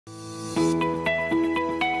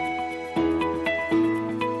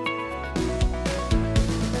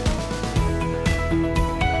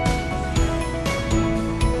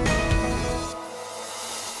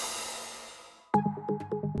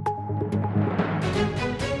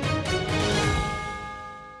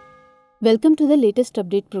Welcome to the latest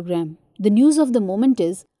update program. The news of the moment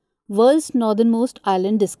is world's northernmost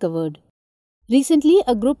island discovered. Recently,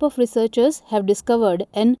 a group of researchers have discovered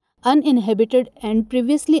an uninhabited and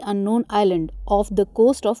previously unknown island off the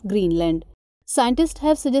coast of Greenland. Scientists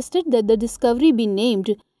have suggested that the discovery be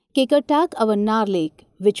named Qeqertaq Avannarleq,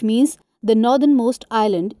 which means the northernmost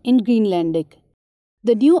island in Greenlandic.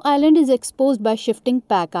 The new island is exposed by shifting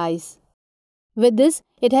pack ice. With this,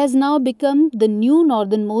 it has now become the new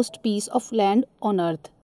northernmost piece of land on Earth.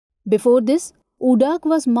 Before this, Oodaaq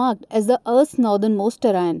was marked as the Earth's northernmost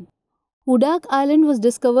terrain. Oodaaq Island was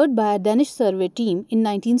discovered by a Danish survey team in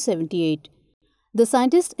 1978. The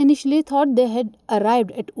scientists initially thought they had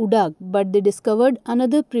arrived at Oodaaq, but they discovered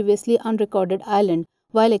another previously unrecorded island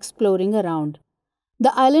while exploring around.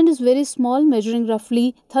 The island is very small, measuring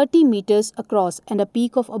roughly 30 meters across and a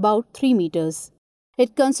peak of about 3 meters.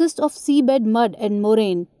 It consists of seabed mud and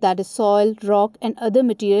moraine, that is soil, rock and other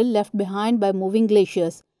material left behind by moving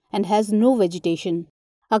glaciers, and has no vegetation.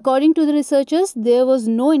 According to the researchers, there was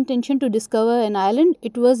no intention to discover an island,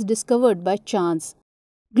 it was discovered by chance.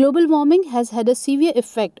 Global warming has had a severe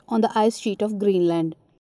effect on the ice sheet of Greenland.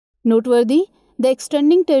 Noteworthy, the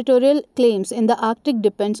extending territorial claims in the Arctic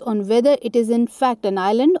depends on whether it is in fact an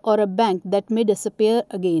island or a bank that may disappear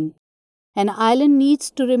again. An island needs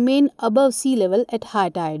to remain above sea level at high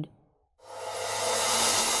tide.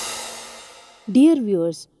 Dear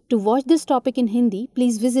viewers, to watch this topic in Hindi,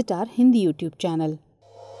 please visit our Hindi YouTube channel.